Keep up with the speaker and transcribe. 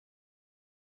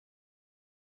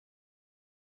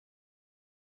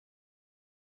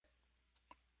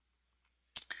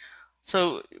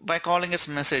So by calling it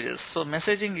messages, so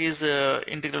messaging is an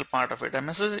integral part of it. And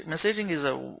messaging is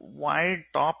a wide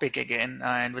topic again,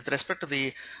 and with respect to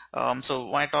the so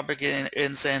wide topic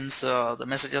in sense the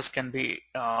messages can be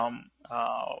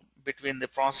between the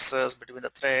processors, between the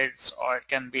threads, or it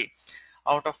can be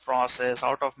out of process,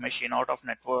 out of machine, out of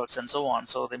networks, and so on.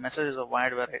 So the message is a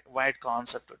wide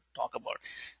concept to talk about.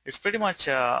 It's pretty much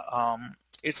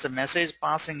it's a message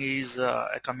passing is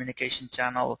a communication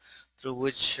channel through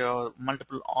which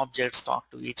multiple objects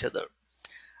talk to each other.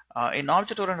 In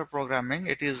object-oriented programming,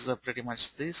 it is pretty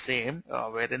much the same,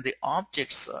 wherein the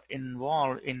objects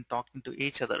involved in talking to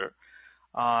each other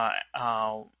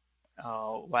while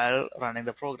running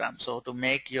the program. So to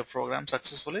make your program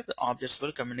successfully, the objects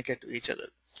will communicate to each other.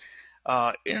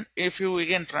 If you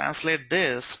again translate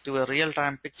this to a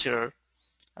real-time picture,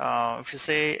 if you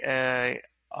say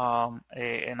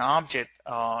an object,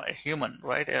 a human,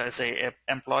 right? Say an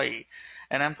employee,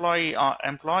 and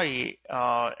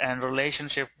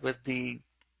relationship with the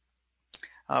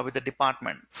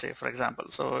department, say for example.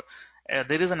 So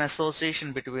there is an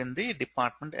association between the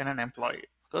department and an employee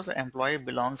because the employee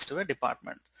belongs to a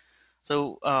department.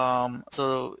 So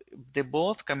so they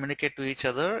both communicate to each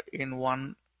other in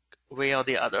one way or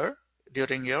the other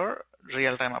during your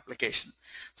real-time application.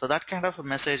 So that kind of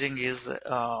messaging is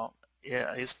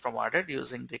provided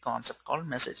using the concept called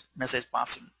message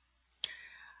passing.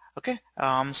 Okay,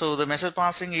 so the message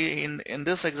passing in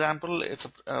this example, it's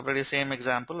a very same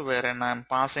example wherein I'm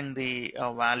passing the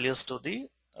values to the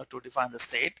to define the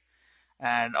state,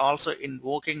 and also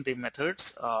invoking the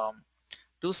methods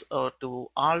to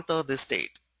alter the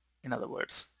state, in other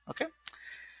words. Okay,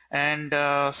 and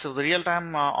so the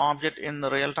real-time object in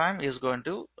the real time is going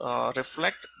to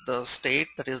reflect the state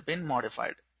that has been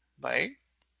modified by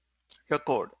your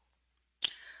code.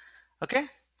 Okay,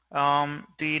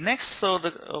 the next, so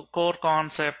the core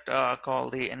concept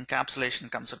called the encapsulation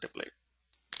comes into play.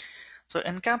 So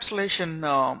encapsulation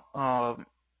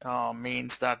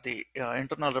means that the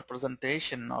internal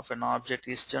representation of an object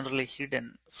is generally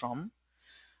hidden from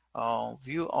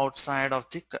view outside of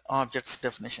the object's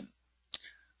definition.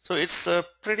 So it's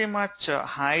pretty much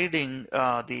hiding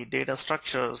the data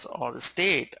structures or the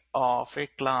state of a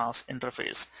class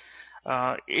interface.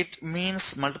 It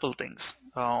means multiple things.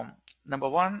 Number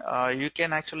one, you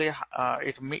can actually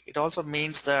it also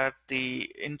means that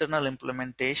the internal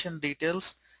implementation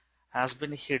details has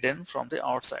been hidden from the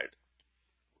outside.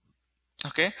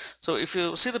 Okay, so if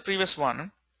you see the previous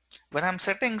one, when I'm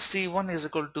setting C1 is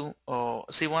equal to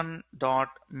C1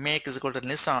 dot make is equal to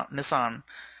Nissan,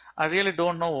 I really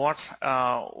don't know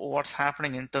what's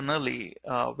happening internally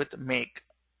with make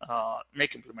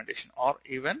implementation, or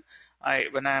even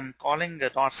when I'm calling the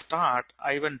dot start,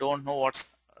 I even don't know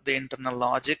what's the internal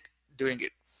logic doing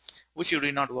it, which you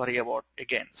do not worry about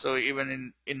again. So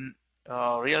even in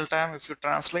real time, if you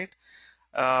translate,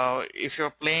 if you're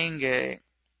playing a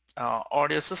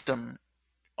audio system,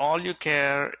 all you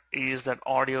care is that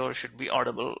audio should be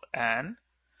audible and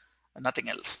nothing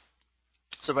else.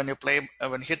 So when you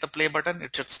hit the play button,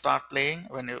 it should start playing.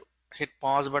 When you hit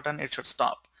pause button, it should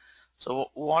stop. So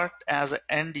what as an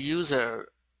end user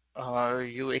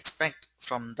you expect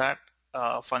from that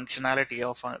functionality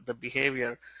of the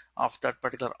behavior of that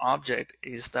particular object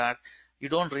is that you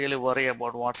don't really worry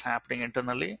about what's happening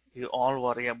internally. You all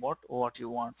worry about what you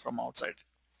want from outside.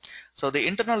 So the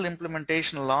internal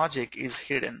implementation logic is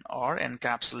hidden or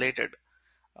encapsulated.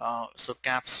 So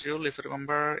capsule, if you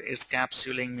remember, is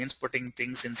capsuling means putting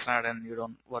things inside and you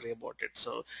don't worry about it.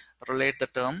 So relate the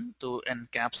term to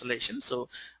encapsulation. So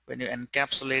when you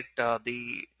encapsulate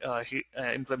the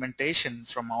implementation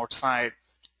from outside,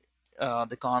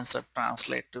 the concept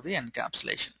translate to the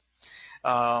encapsulation.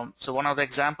 So one of the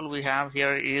example we have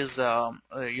here is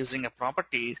using a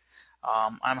property.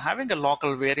 I'm having a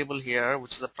local variable here,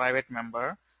 which is a private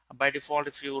member. By default,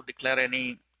 if you declare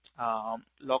any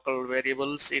local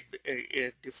variables,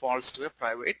 it defaults to a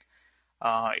private.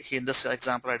 In this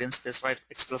example, I didn't specify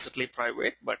explicitly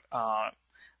private, but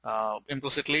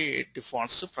implicitly it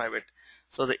defaults to private.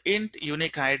 So the int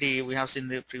unique ID, we have seen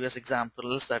the previous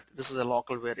examples that this is a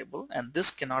local variable, and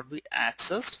this cannot be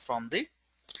accessed from the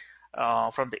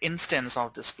instance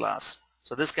of this class.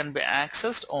 So this can be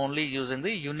accessed only using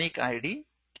the unique ID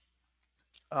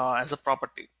as a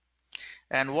property.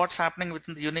 And what's happening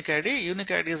within the unique ID?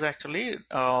 Unique ID is actually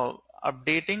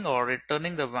updating or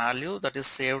returning the value that is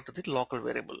saved to the local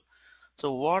variable.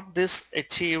 So what this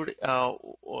achieved,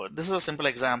 this is a simple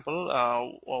example.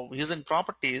 Using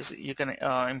properties, you can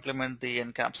implement the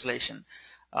encapsulation.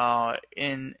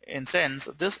 In sense,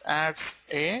 this adds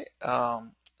a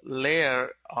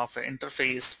layer of an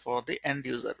interface for the end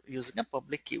user using a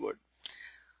public keyword.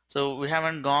 So we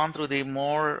haven't gone through the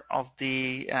more of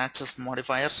the access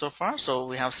modifiers so far. So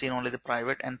we have seen only the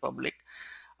private and public.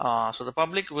 So the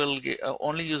public will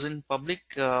only using public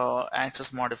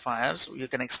access modifiers. You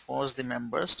can expose the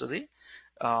members to the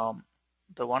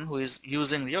one who is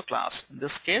using your class. In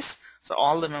this case, so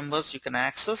all the members you can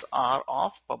access are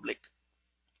of public.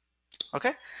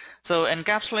 Okay, so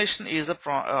encapsulation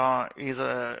is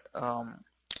a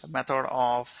method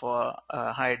of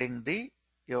hiding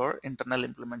your internal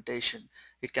implementation.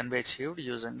 It can be achieved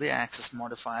using the access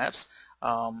modifiers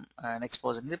and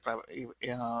exposing the private.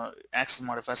 Access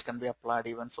modifiers can be applied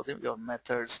even for your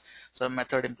methods. So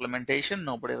method implementation,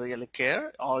 nobody really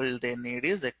care. All they need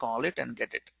is they call it and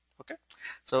get it. Okay,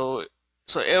 so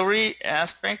every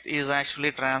aspect is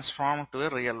actually transformed to a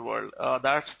real world.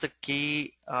 That's the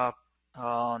key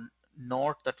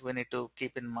note that we need to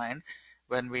keep in mind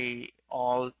when we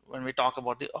talk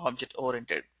about the object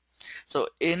oriented. So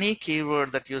any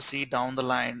keyword that you see down the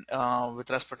line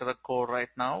with respect to the code right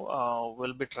now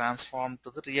will be transformed to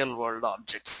the real world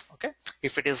objects. Okay,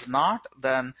 if it is not,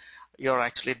 then you're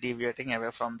actually deviating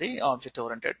away from the object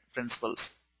oriented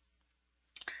principles.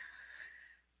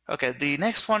 Okay, the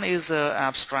next one is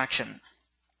abstraction.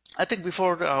 I think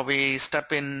before we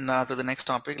step in to the next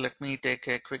topic, let me take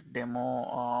a quick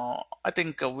demo. I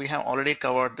think we have already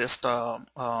covered this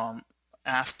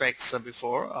aspects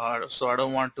before, so I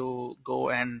don't want to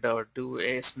go and do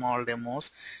a small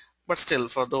demos. But still,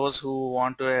 for those who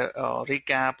want to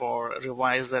recap or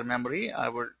revise their memory, I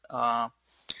will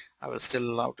still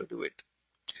allow to do it.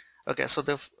 Okay,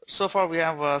 so far we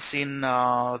have seen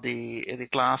the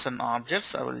class and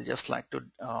objects. I will just like to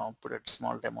put a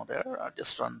small demo there. I'll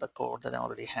just run the code that I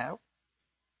already have.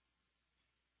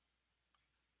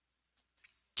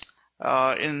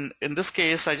 In this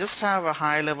case, I just have a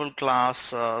high-level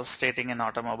class stating an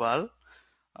automobile,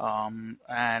 and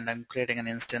I'm creating an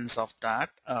instance of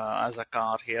that as a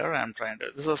car here.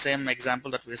 This is the same example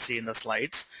that we see in the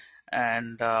slides.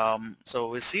 And so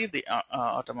we see the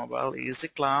automobile is the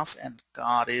class and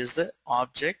car is the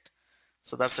object.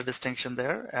 So that's a distinction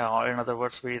there. Or in other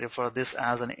words, we refer this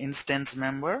as an instance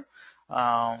member.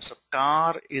 So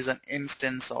car is an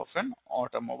instance of an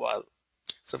automobile.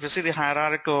 So if you see the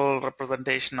hierarchical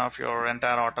representation of your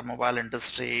entire automobile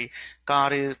industry,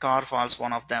 car falls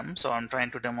one of them. So I'm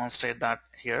trying to demonstrate that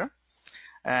here.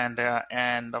 And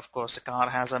of course the car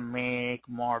has a make,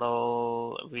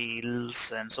 model,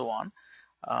 wheels, and so on.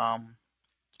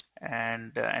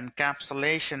 And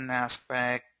encapsulation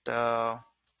aspect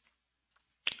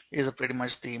is pretty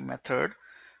much the method.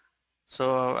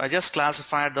 So I just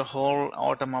classified the whole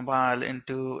automobile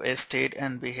into a state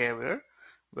and behavior,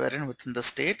 wherein within the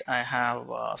state I have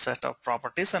a set of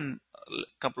properties and a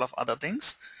couple of other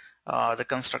things. The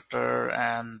constructor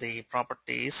and the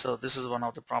properties. So this is one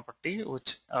of the property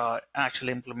which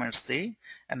actually implements the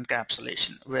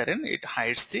encapsulation, wherein it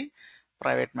hides the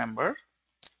private member,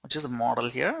 which is the model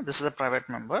here. This is a private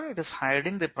member. It is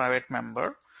hiding the private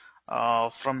member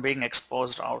from being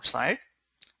exposed outside,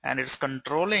 and it's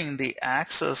controlling the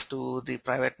access to the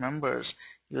private members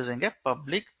using a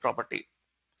public property.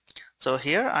 So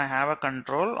here I have a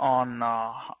control on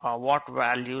what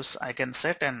values I can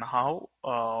set and how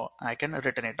I can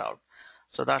return it out.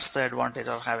 So that's the advantage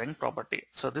of having property.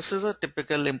 So this is a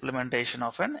typical implementation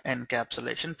of an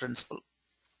encapsulation principle.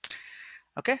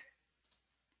 Okay.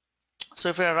 So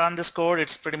if I run this code,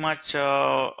 it's pretty much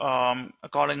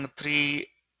calling three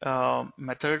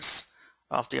methods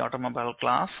of the automobile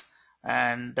class,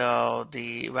 and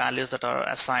the values that are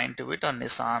assigned to it are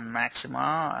Nissan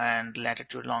Maxima and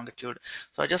latitude, longitude.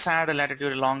 So I just add a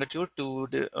latitude and longitude to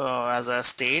as a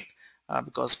state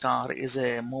because car is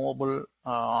a movable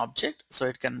object, so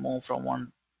it can move from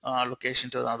one location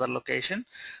to another location.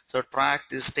 So track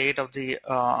the state of the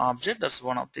object. That's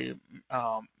one of the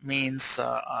means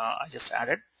I just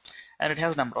added, and it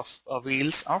has number of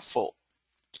wheels are 4.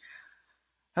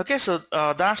 Okay, so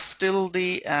that's still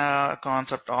the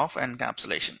concept of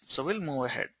encapsulation. So we'll move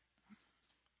ahead.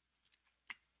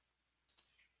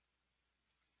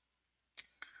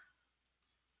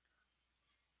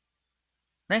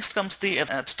 Next comes the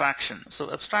abstraction.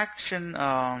 So abstraction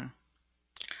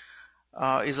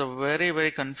is a very,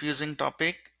 very confusing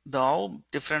topic, though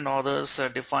different authors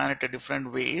define it in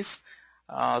different ways.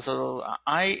 So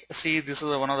I see this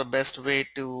is one of the best way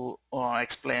to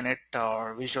explain it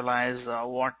or visualize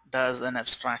what does an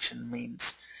abstraction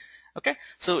means. Okay,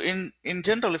 so in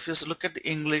general, if you look at the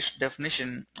English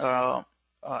definition,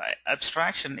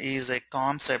 abstraction is a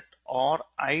concept or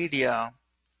idea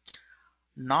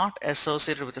not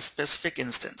associated with a specific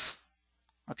instance.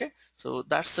 Okay, so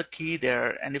that's the key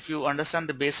there, and if you understand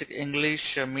the basic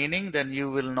English meaning, then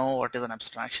you will know what is an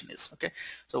abstraction is. Okay,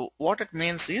 so what it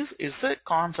means is a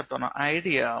concept or an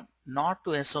idea not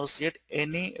to associate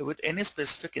with any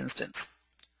specific instance.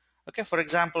 Okay, for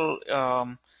example,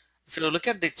 if you look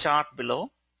at the chart below,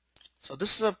 so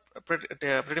this is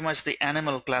pretty much the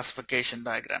animal classification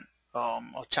diagram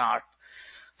or chart.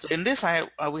 So in this,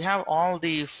 we have all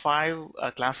the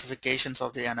 5 classifications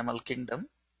of the animal kingdom,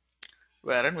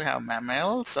 wherein we have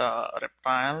mammals,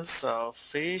 reptiles,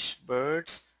 fish,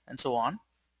 birds, and so on.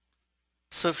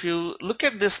 So if you look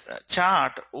at this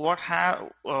chart,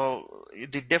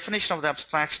 the definition of the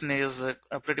abstraction is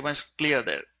pretty much clear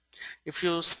there. If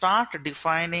you start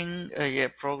defining a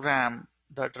program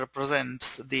that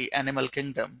represents the animal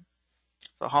kingdom,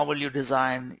 so how will you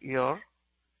design your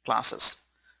classes?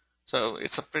 So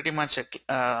it's a pretty much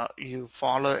you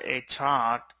follow a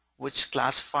chart which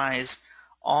classifies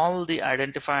all the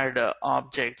identified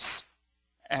objects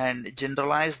and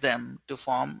generalize them to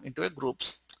form into a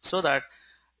groups, so that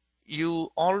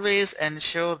you always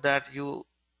ensure that you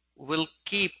will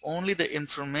keep only the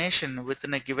information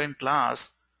within a given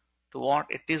class to what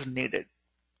it is needed,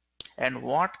 and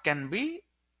what can be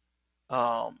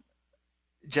um,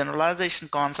 generalization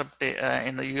concept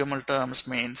in the UML terms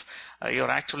means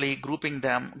you're actually grouping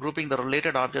the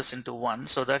related objects into one,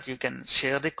 so that you can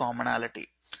share the commonality.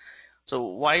 So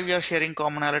why we are sharing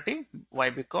commonality?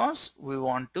 Why? Because we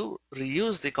want to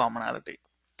reuse the commonality.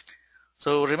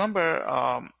 So remember,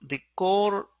 the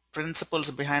core principles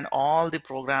behind all the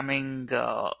programming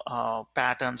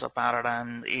patterns or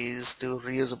paradigm is to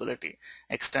reusability,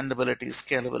 extendability,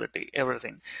 scalability,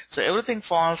 everything. So everything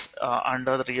falls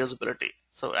under the reusability.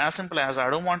 So as simple as I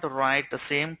don't want to write the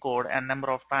same code a number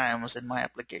of times in my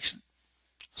application.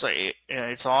 So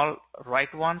it's all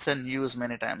write once and use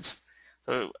many times.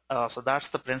 So that's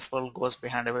the principle goes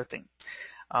behind everything.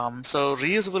 So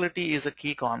reusability is a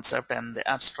key concept, and the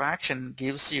abstraction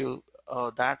gives you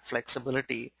that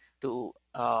flexibility to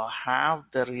have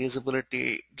the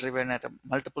reusability driven at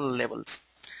multiple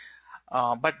levels.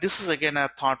 But this is again a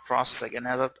thought process. Again,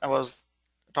 as I was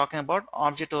talking about,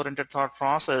 object-oriented thought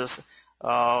process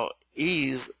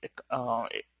is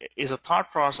a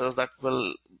thought process that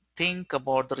will think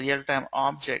about the real-time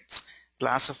objects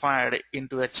classified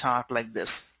into a chart like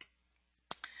this.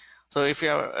 So if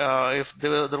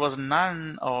there was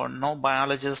none or no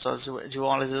biologist or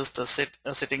zoologist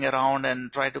sitting around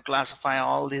and try to classify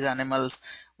all these animals,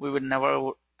 we would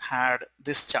never had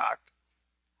this chart.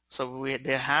 So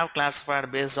they have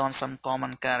classified based on some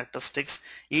common characteristics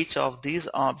each of these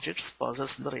objects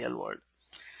possess in the real world.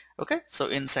 Okay, so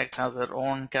insects have their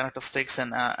own characteristics,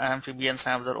 and amphibians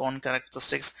have their own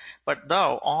characteristics, but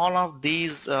though all of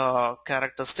these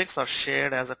characteristics are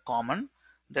shared as a common,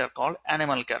 they are called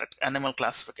animal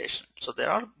classification. So they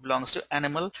all belongs to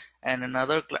animal, and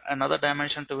another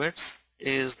dimension to it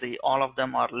is all of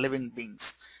them are living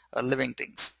beings, living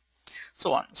things,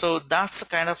 so on. So that's the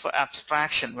kind of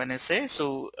abstraction when you say.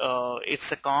 So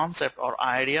it's a concept or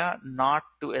idea not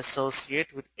to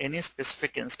associate with any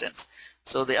specific instance.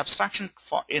 So the abstraction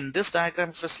in this diagram,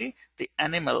 if you see, the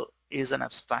animal is an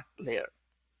abstract layer,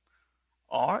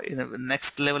 or in the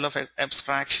next level of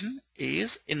abstraction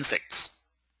is insects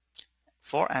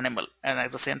for animal, and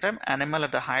at the same time animal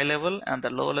at the high level and the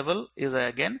low level is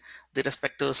again the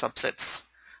respective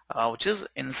subsets, which is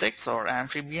insects or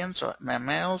amphibians or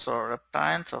mammals or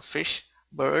reptiles or fish,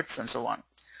 birds, and so on.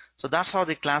 So that's how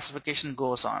the classification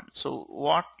goes on. So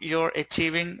what you're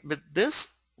achieving with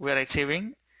this, we're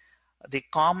achieving the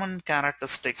common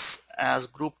characteristics as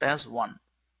grouped as one.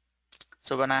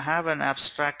 So when I have an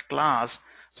abstract class,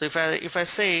 so if I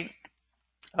say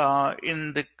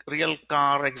in the real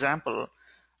car example,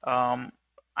 I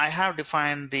have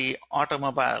defined the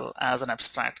automobile as an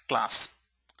abstract class.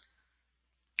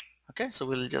 Okay, so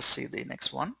we'll just see the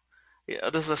next one.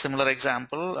 Yeah, this is a similar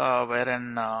example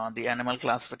wherein the animal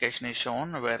classification is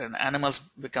shown, wherein animals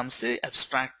becomes the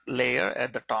abstract layer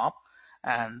at the top,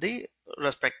 and the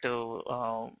respective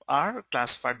are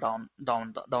classified down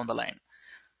the line.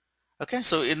 Okay,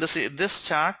 so in this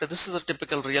chart, this is a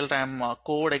typical real-time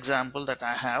code example that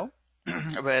I have,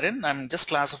 wherein I'm just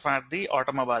classified the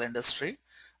automobile industry,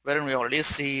 wherein we already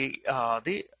see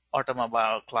the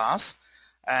automobile class,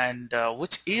 and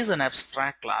which is an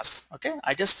abstract class. Okay,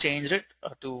 I just changed it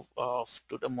to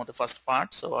the first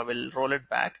part, so I will roll it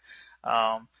back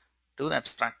to an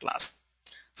abstract class.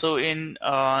 So in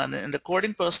the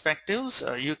coding perspectives,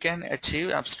 you can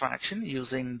achieve abstraction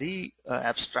using the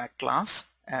abstract class,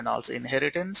 and also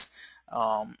inheritance,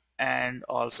 and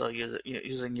also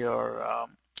using your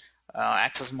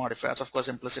access modifiers. Of course,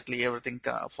 implicitly everything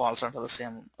falls under the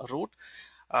same root.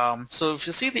 So if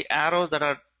you see the arrows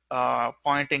that are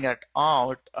pointing at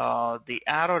out, the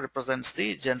arrow represents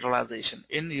the generalization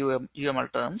in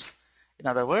UML terms. In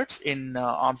other words, in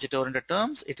object-oriented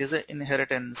terms, it is an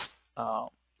inheritance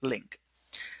link.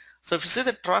 So if you see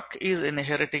the truck is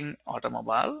inheriting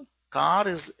automobile, car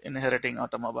is inheriting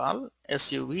automobile,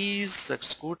 SUVs,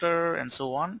 scooter, and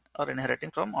so on are inheriting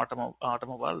from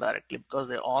automobile directly because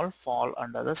they all fall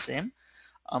under the same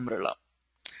umbrella.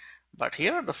 But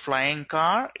here the flying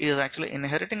car is actually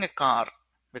inheriting a car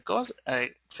because a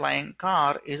flying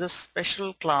car is a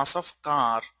special class of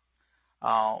car.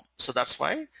 So that's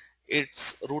why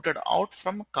it's rooted out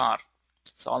from car.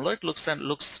 So although it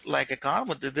looks like a car,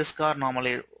 but this car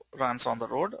normally runs on the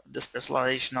road. The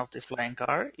specialization of the flying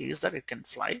car is that it can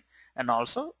fly and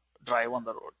also drive on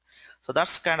the road. So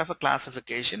that's kind of a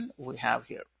classification we have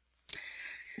here.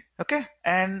 Okay,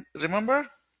 and remember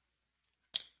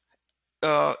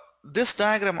this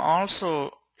diagram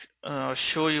also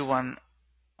show you one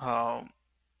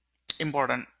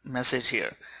important message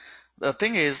here. The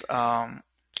thing is,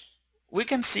 we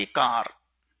can see car.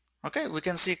 Okay, we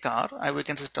can see car. We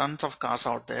can see tons of cars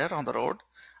out there on the road,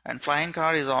 and flying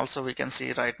car is also we can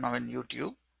see right now in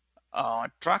YouTube.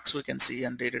 Trucks we can see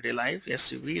in day-to-day life.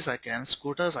 SUVs I can,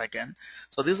 scooters I can.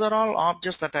 So these are all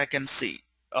objects that I can see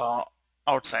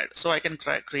outside. So I can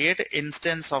create an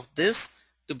instance of this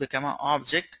to become an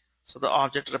object. So the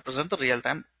object represents the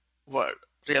real-time world,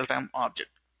 real-time object.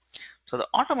 So the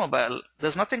automobile,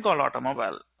 there's nothing called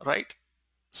automobile, right?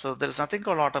 So there is nothing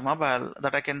called automobile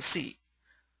that I can see.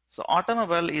 So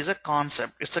automobile is a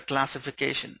concept, it's a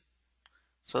classification.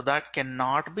 So that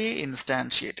cannot be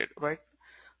instantiated, right?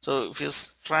 So if you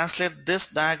translate this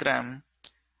diagram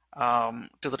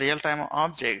to the real-time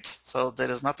objects, so there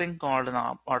is nothing called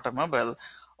an automobile,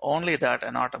 only that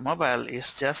an automobile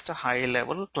is just a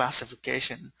high-level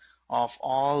classification of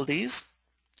all these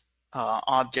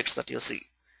objects that you see.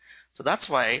 So that's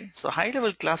why, so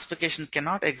high-level classification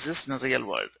cannot exist in the real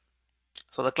world.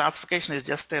 So the classification is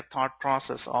just a thought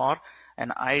process or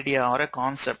an idea or a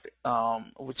concept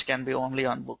which can be only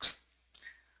on books.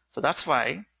 So that's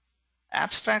why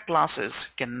abstract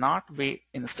classes cannot be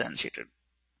instantiated.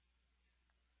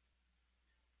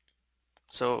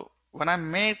 So when I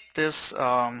make this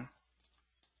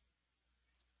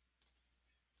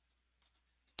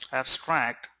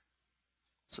abstract,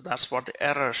 so that's what the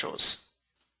error shows.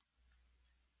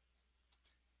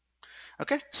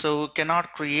 Okay, so we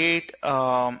cannot create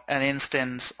an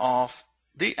instance of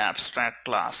the abstract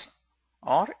class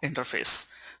or interface.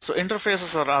 So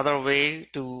interfaces are other way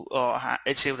to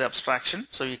achieve the abstraction.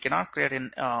 So you cannot create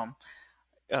an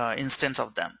instance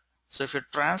of them. So if you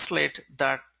translate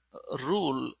that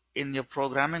rule in your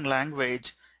programming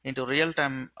language into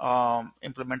real-time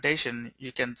implementation,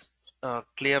 you can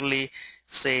clearly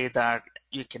say that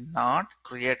you cannot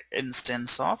create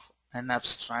instance of an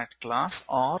abstract class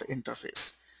or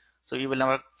interface. So you will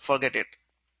never forget it.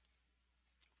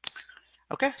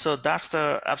 Okay, so that's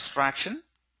the abstraction.